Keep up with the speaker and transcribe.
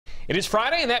It is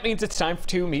Friday, and that means it's time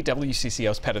to meet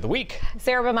WCCO's Pet of the Week.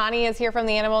 Sarah Bhimani is here from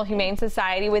the Animal Humane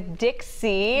Society with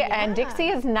Dixie, and Dixie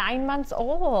is 9 months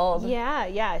old.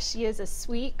 Yeah, she is a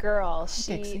sweet girl.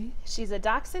 Dixie. She's a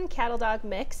Dachshund cattle dog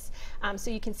mix,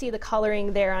 so you can see the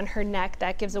coloring there on her neck.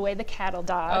 That gives away the cattle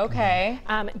dog. Okay.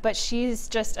 But she's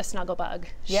just a snuggle bug.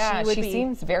 Yeah, she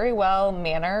seems very well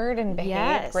mannered and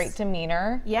behaved, great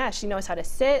demeanor. Yeah, she knows how to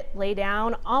sit, lay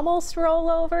down, almost roll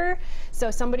over.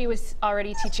 So somebody was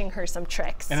already teaching her some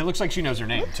tricks. And it looks like she knows her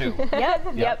name, too.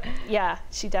 Yep. Yeah,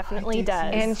 she definitely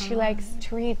does. And she likes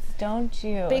treats, don't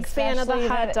you? Big fan of the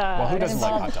hot dog. Well, who doesn't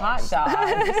like hot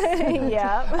dogs?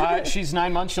 Yeah. She's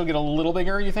 9 months. She'll get a little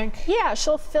bigger, you think? Yeah,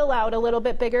 she'll fill out a little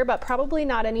bit bigger, but probably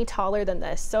not any taller than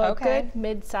this. So a good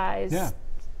mid-size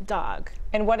dog.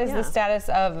 And what is the status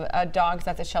of dogs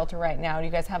at the shelter right now? Do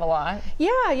you guys have a lot?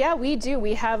 Yeah, we do.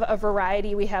 We have a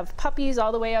variety. We have puppies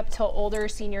all the way up to older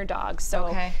senior dogs.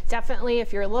 So definitely,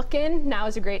 if you're looking, now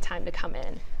is a great time to come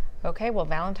in. Okay, well,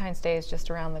 Valentine's Day is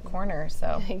just around the corner,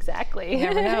 so exactly.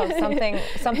 You never know.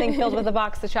 Something filled with a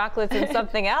box of chocolates and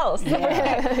something else.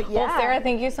 Well, Sarah,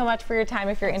 thank you so much for your time.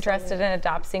 If you're interested in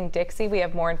adopting Dixie, we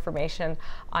have more information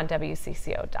on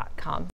WCCO.com.